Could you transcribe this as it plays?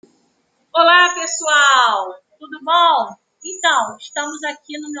Olá, pessoal! Tudo bom? Então, estamos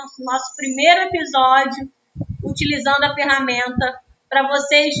aqui no nosso primeiro episódio, utilizando a ferramenta para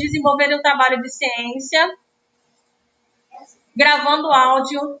vocês desenvolverem o trabalho de ciência, gravando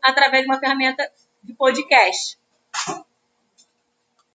áudio através de uma ferramenta de podcast.